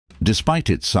Despite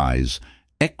its size,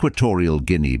 Equatorial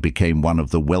Guinea became one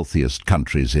of the wealthiest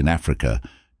countries in Africa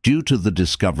due to the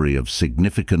discovery of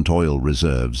significant oil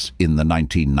reserves in the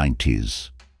 1990s.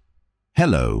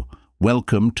 Hello,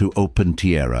 welcome to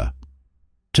Opentiera.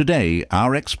 Today,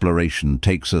 our exploration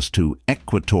takes us to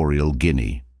Equatorial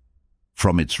Guinea.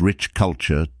 From its rich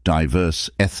culture, diverse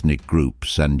ethnic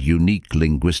groups, and unique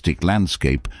linguistic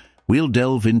landscape, we'll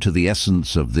delve into the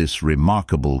essence of this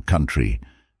remarkable country.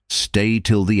 Stay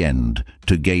till the end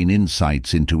to gain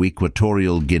insights into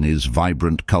Equatorial Guinea's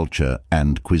vibrant culture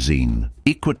and cuisine.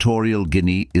 Equatorial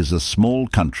Guinea is a small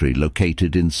country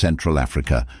located in Central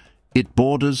Africa. It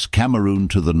borders Cameroon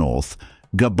to the north,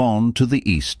 Gabon to the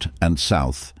east and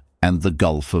south, and the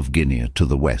Gulf of Guinea to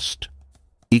the west.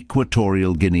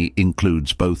 Equatorial Guinea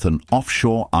includes both an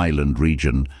offshore island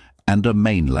region and a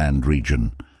mainland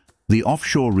region. The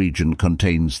offshore region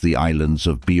contains the islands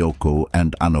of Bioko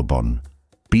and Annobón.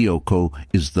 Bioko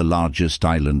is the largest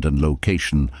island and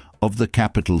location of the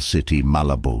capital city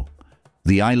Malabo.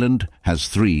 The island has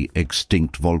 3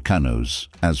 extinct volcanoes,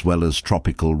 as well as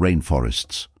tropical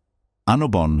rainforests.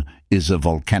 Annobón is a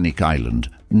volcanic island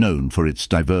known for its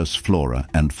diverse flora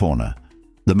and fauna.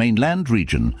 The mainland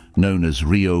region, known as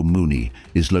Rio Muni,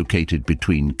 is located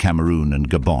between Cameroon and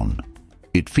Gabon.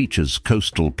 It features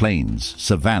coastal plains,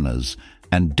 savannas,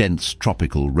 and dense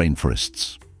tropical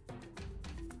rainforests.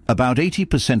 About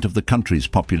 80% of the country's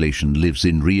population lives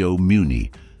in Rio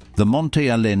Muni. The Monte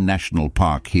Allen National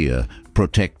Park here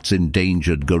protects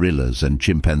endangered gorillas and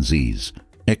chimpanzees.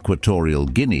 Equatorial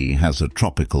Guinea has a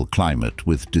tropical climate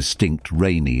with distinct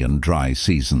rainy and dry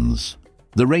seasons.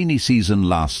 The rainy season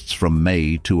lasts from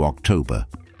May to October.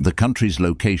 The country's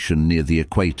location near the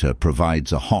equator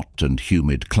provides a hot and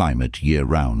humid climate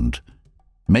year-round.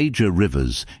 Major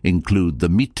rivers include the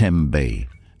Mitembe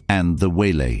and the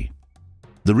Wele.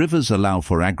 The rivers allow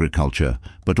for agriculture,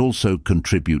 but also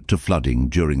contribute to flooding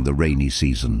during the rainy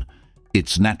season.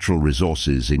 Its natural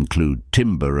resources include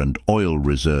timber and oil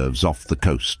reserves off the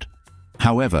coast.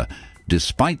 However,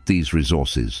 despite these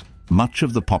resources, much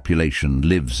of the population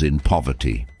lives in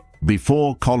poverty.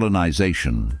 Before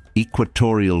colonization,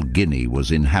 Equatorial Guinea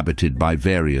was inhabited by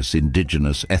various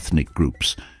indigenous ethnic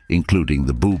groups, including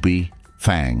the Bubi,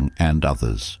 Fang, and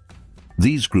others.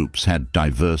 These groups had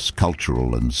diverse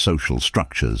cultural and social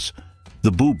structures.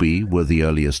 The Bubi were the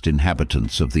earliest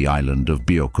inhabitants of the island of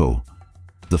Bioko.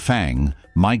 The Fang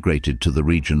migrated to the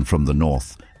region from the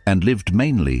north and lived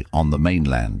mainly on the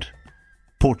mainland.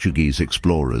 Portuguese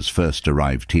explorers first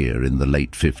arrived here in the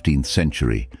late 15th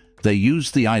century. They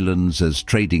used the islands as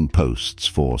trading posts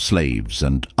for slaves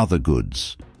and other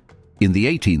goods. In the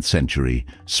 18th century,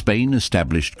 Spain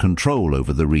established control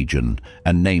over the region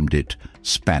and named it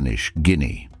Spanish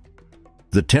Guinea.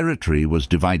 The territory was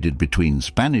divided between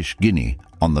Spanish Guinea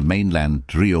on the mainland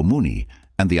Rio Muni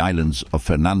and the islands of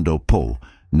Fernando Po,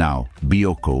 now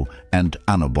Bioko and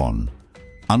Annobón.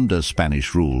 Under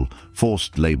Spanish rule,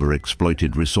 forced labor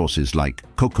exploited resources like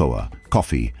cocoa,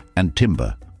 coffee, and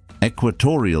timber.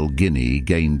 Equatorial Guinea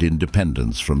gained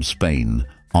independence from Spain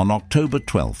on October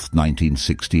 12,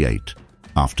 1968,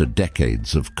 after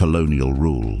decades of colonial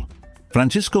rule.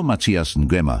 Francisco Macías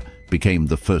Nguema became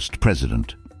the first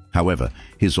president. However,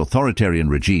 his authoritarian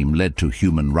regime led to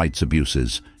human rights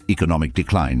abuses, economic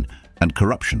decline, and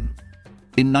corruption.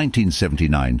 In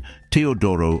 1979,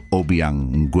 Teodoro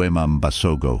Obiang Nguema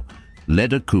Mbasogo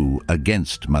led a coup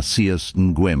against Macías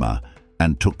Nguema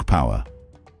and took power.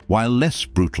 While less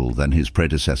brutal than his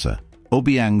predecessor,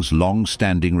 Obiang's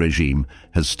long-standing regime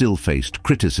has still faced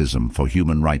criticism for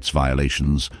human rights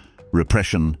violations,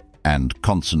 repression, and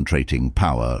concentrating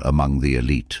power among the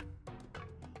elite.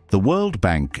 The World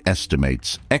Bank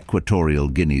estimates Equatorial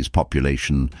Guinea's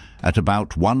population at about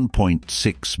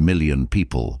 1.6 million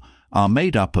people are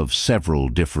made up of several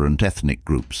different ethnic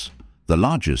groups. The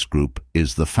largest group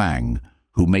is the Fang,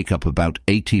 who make up about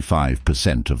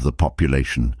 85% of the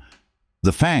population.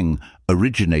 The Fang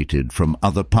originated from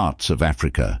other parts of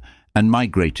Africa and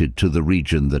migrated to the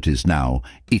region that is now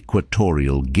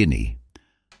Equatorial Guinea.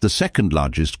 The second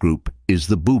largest group is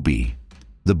the Bubi.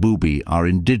 The Bubi are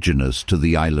indigenous to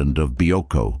the island of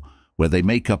Bioko, where they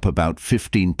make up about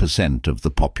 15% of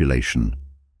the population.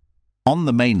 On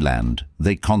the mainland,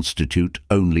 they constitute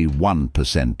only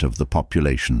 1% of the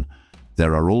population.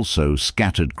 There are also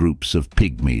scattered groups of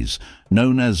pygmies,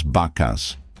 known as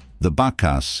Bakas. The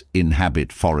Bakas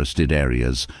inhabit forested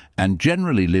areas and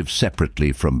generally live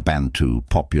separately from Bantu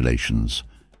populations.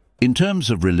 In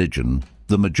terms of religion,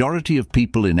 the majority of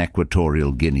people in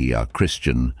Equatorial Guinea are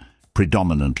Christian,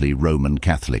 predominantly Roman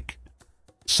Catholic.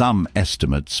 Some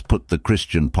estimates put the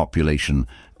Christian population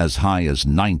as high as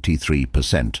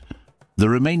 93%. The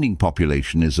remaining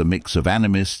population is a mix of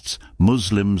animists,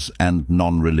 Muslims and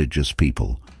non-religious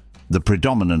people. The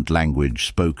predominant language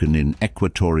spoken in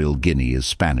Equatorial Guinea is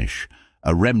Spanish,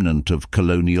 a remnant of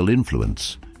colonial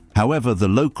influence. However, the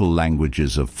local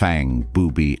languages of Fang,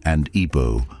 Bubi and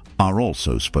Igbo are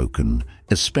also spoken,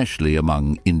 especially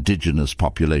among indigenous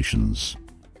populations.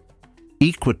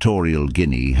 Equatorial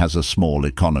Guinea has a small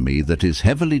economy that is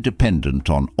heavily dependent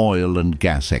on oil and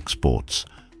gas exports.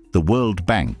 The World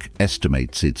Bank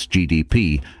estimates its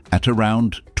GDP at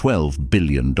around $12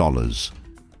 billion.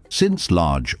 Since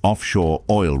large offshore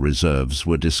oil reserves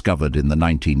were discovered in the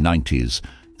 1990s,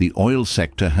 the oil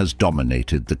sector has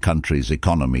dominated the country's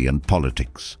economy and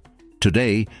politics.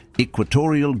 Today,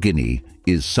 Equatorial Guinea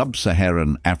is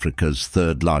sub-Saharan Africa's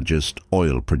third-largest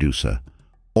oil producer.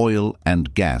 Oil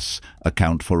and gas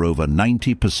account for over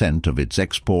 90% of its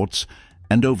exports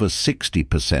and over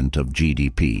 60% of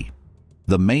GDP.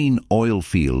 The main oil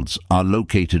fields are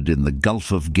located in the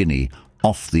Gulf of Guinea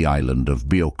off the island of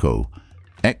Bioko.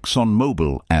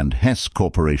 ExxonMobil and Hess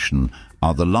Corporation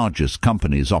are the largest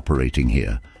companies operating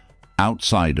here.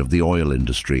 Outside of the oil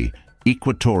industry,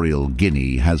 Equatorial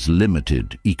Guinea has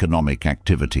limited economic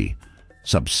activity.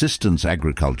 Subsistence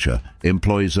agriculture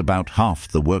employs about half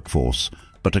the workforce,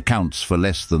 but accounts for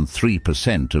less than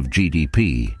 3% of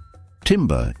GDP.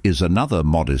 Timber is another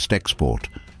modest export.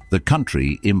 The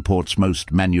country imports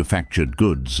most manufactured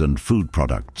goods and food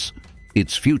products.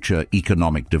 Its future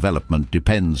economic development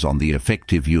depends on the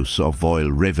effective use of oil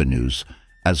revenues,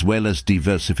 as well as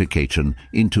diversification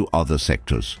into other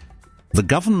sectors. The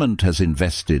government has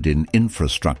invested in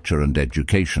infrastructure and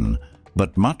education,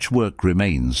 but much work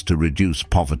remains to reduce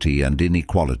poverty and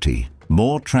inequality.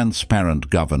 More transparent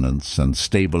governance and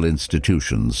stable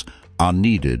institutions are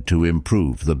needed to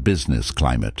improve the business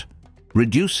climate.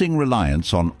 Reducing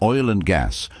reliance on oil and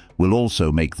gas will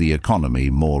also make the economy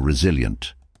more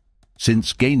resilient.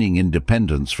 Since gaining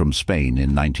independence from Spain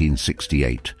in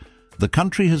 1968, the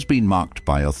country has been marked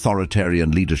by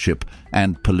authoritarian leadership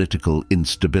and political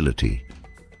instability.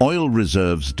 Oil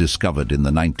reserves discovered in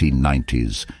the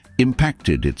 1990s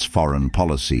impacted its foreign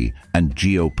policy and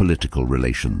geopolitical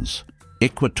relations.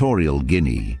 Equatorial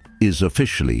Guinea is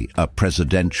officially a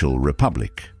presidential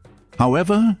republic.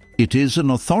 However, it is an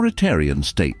authoritarian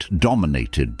state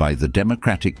dominated by the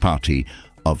Democratic Party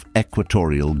of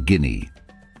Equatorial Guinea.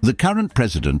 The current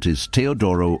president is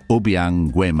Teodoro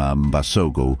Obiang Nguema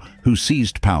Mbasogo, who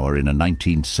seized power in a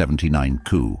 1979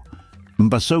 coup.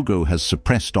 Mbasogo has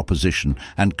suppressed opposition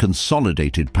and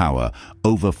consolidated power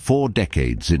over 4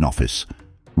 decades in office.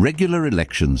 Regular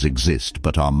elections exist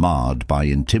but are marred by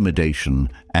intimidation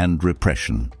and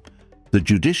repression. The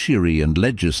judiciary and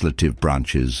legislative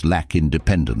branches lack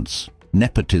independence.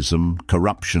 Nepotism,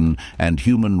 corruption, and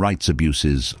human rights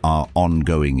abuses are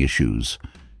ongoing issues.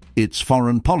 Its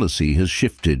foreign policy has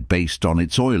shifted based on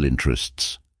its oil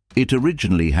interests. It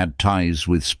originally had ties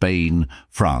with Spain,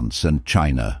 France, and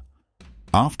China.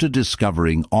 After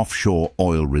discovering offshore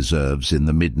oil reserves in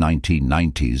the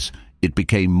mid-1990s, it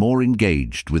became more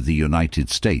engaged with the United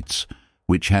States,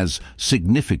 which has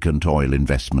significant oil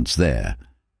investments there.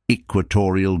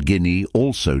 Equatorial Guinea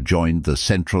also joined the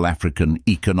Central African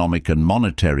Economic and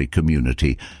Monetary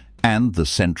Community and the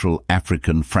Central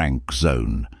African Franc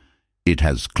Zone. It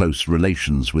has close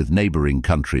relations with neighboring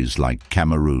countries like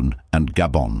Cameroon and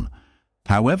Gabon.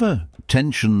 However,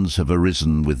 tensions have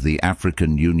arisen with the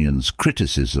African Union's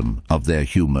criticism of their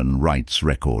human rights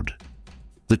record.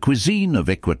 The cuisine of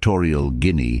Equatorial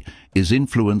Guinea is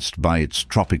influenced by its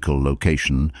tropical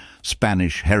location,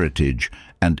 Spanish heritage,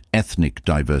 and ethnic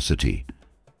diversity.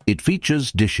 It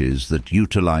features dishes that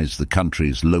utilize the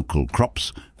country's local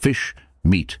crops, fish,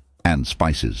 meat, and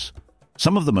spices.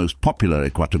 Some of the most popular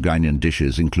Equatorial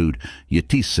dishes include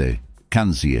Yetisse,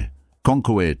 Kansiye,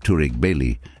 Konkoe Ture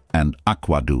Gbeli, and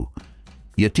Akwadu.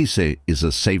 Yetisse is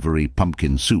a savory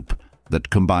pumpkin soup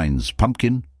that combines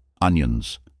pumpkin,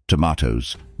 onions,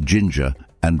 tomatoes, ginger,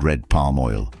 and red palm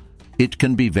oil. It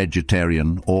can be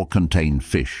vegetarian or contain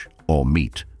fish or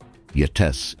meat.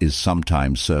 Yetisse is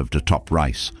sometimes served atop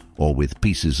rice or with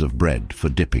pieces of bread for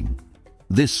dipping.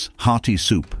 This hearty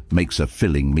soup makes a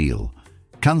filling meal.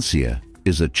 Kansiye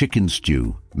is a chicken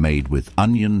stew made with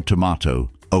onion,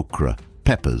 tomato, okra,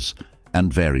 peppers,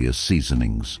 and various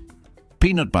seasonings.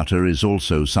 Peanut butter is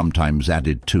also sometimes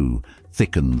added to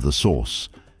thicken the sauce.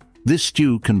 This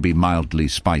stew can be mildly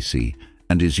spicy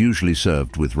and is usually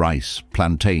served with rice,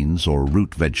 plantains, or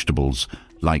root vegetables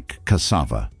like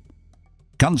cassava.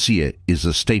 Kansiye is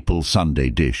a staple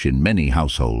Sunday dish in many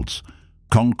households.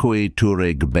 Konkoe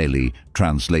Ture Gbeli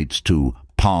translates to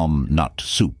palm nut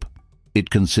soup. It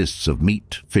consists of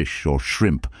meat, fish or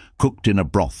shrimp cooked in a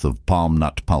broth of palm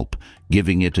nut pulp,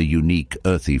 giving it a unique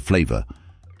earthy flavor.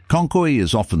 Konkoe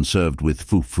is often served with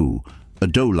fufu, a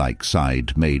dough-like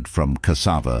side made from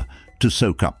cassava, to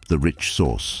soak up the rich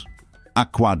sauce.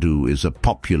 Akwadu is a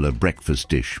popular breakfast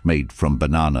dish made from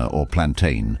banana or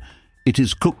plantain. It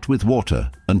is cooked with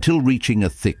water until reaching a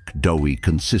thick, doughy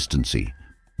consistency.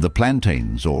 The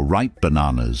plantains, or ripe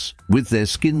bananas, with their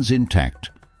skins intact,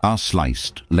 are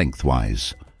sliced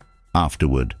lengthwise.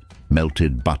 Afterward,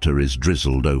 melted butter is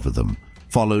drizzled over them,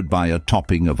 followed by a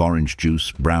topping of orange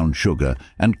juice, brown sugar,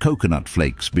 and coconut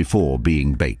flakes before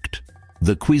being baked.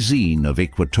 The cuisine of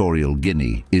Equatorial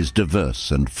Guinea is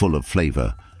diverse and full of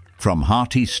flavor. From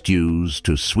hearty stews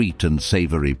to sweet and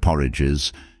savory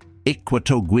porridges,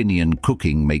 Equatorial Guinean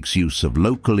cooking makes use of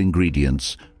local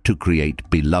ingredients to create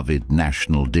beloved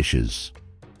national dishes.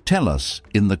 Tell us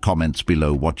in the comments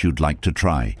below what you'd like to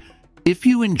try. If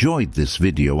you enjoyed this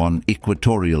video on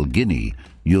Equatorial Guinea,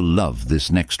 you'll love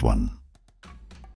this next one.